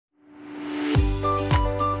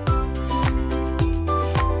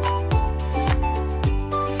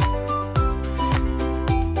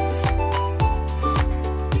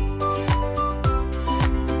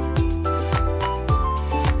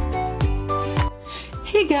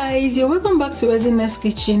Hey guys, you're welcome back to Ezina's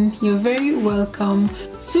Kitchen. You're very welcome.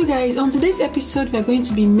 So guys, on today's episode we're going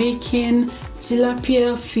to be making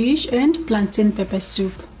tilapia fish and plantain pepper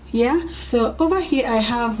soup. Yeah, so over here I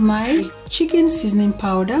have my chicken seasoning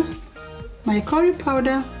powder, my curry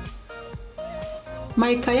powder,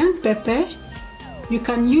 my cayenne pepper. You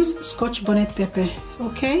can use scotch bonnet pepper,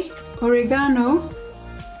 okay, oregano,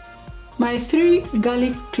 my 3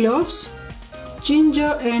 garlic cloves,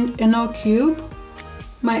 ginger and fennel cube,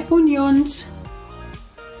 my onions,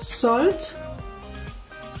 salt,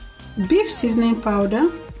 beef seasoning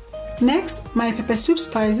powder, next my pepper soup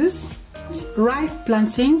spices, ripe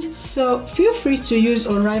plantains. So feel free to use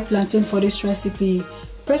unripe plantain for this recipe.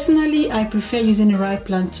 Personally, I prefer using ripe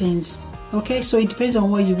plantains, okay, so it depends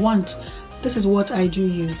on what you want. This is what I do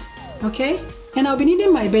use, okay. And I'll be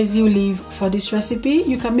needing my basil leaf for this recipe.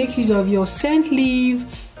 You can make use of your scent leaf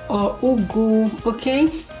or ugu, okay.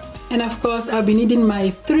 And of course I'll be needing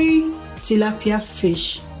my 3 tilapia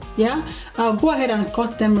fish. Yeah, I'll go ahead and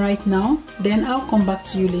cut them right now, then I'll come back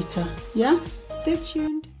to you later. Yeah, stay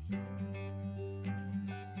tuned.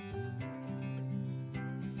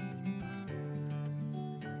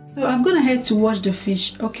 So I've gone ahead to wash the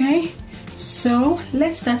fish, okay. So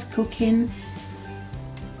let's start cooking.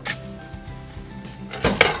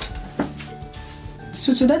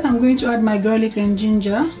 So to that I'm going to add my garlic and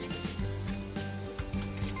ginger,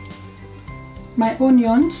 my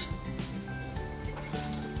onions,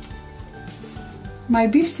 my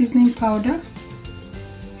beef seasoning powder,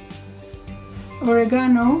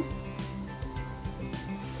 oregano.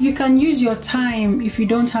 You can use your thyme if you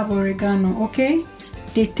don't have oregano, okay?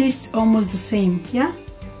 They taste almost the same, yeah?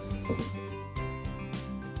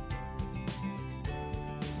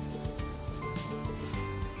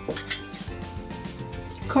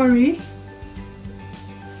 Curry,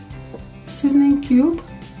 seasoning cube,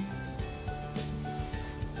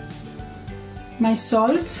 my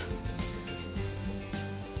salt,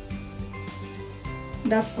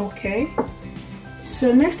 that's okay.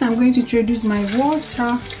 So next I'm going to introduce my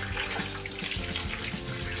water,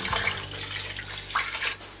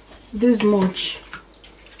 this much.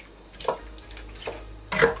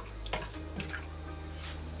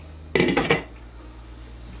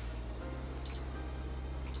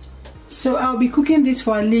 So I'll be cooking this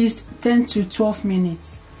for at least 10 to 12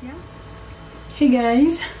 minutes. Yeah. Hey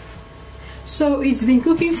guys, so it's been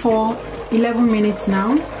cooking for 11 minutes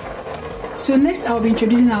now. So next I'll be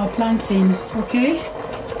introducing our plantain, okay?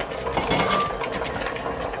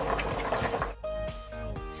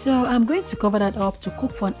 So I'm going to cover that up to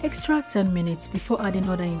cook for an extra 10 minutes before adding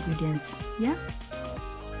other ingredients. Yeah.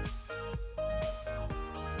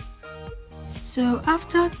 So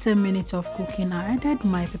after 10 minutes of cooking, I added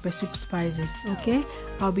my pepper soup spices, okay?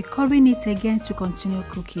 I'll be covering it again to continue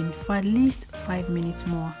cooking for at least 5 minutes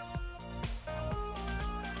more.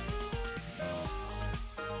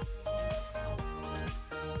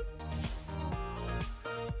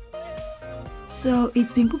 So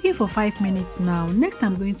it's been cooking for 5 minutes now. Next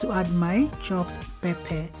I'm going to add my chopped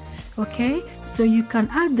pepper, okay. So you can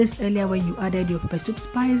add this earlier when you added your pepper soup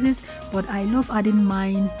spices, but I love adding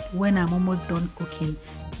mine when I'm almost done cooking.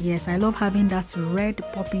 Yes, I love having that red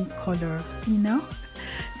popping color, you know.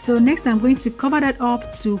 So next I'm going to cover that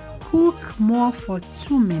up to cook more for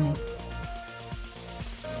 2 minutes.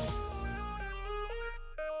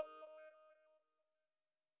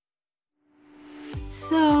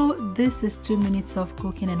 So this is 2 minutes of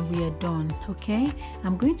cooking and we are done, okay.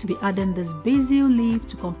 I'm going to be adding this basil leaf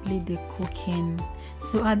to complete the cooking.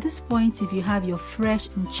 So at this point, if you have your fresh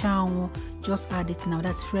nchao, just add it now.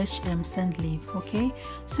 That's fresh scent leaf, okay.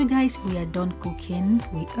 So guys, we are done cooking.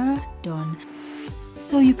 We are done.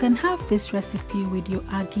 So you can have this recipe with your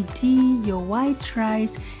agidi, your white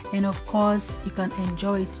rice, and of course you can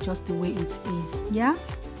enjoy it just the way it is. Yeah.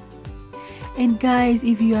 And guys,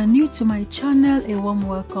 if you are new to my channel, a warm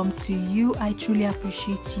welcome to you. I truly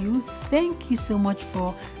appreciate you. Thank you so much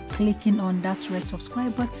for clicking on that red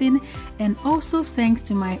subscribe button, and also thanks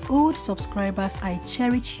to my old subscribers. I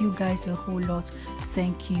cherish you guys a whole lot.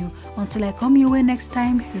 Thank you. Until I come your way next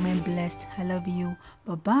time, remain blessed. I love you.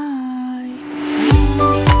 Bye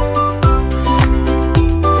bye.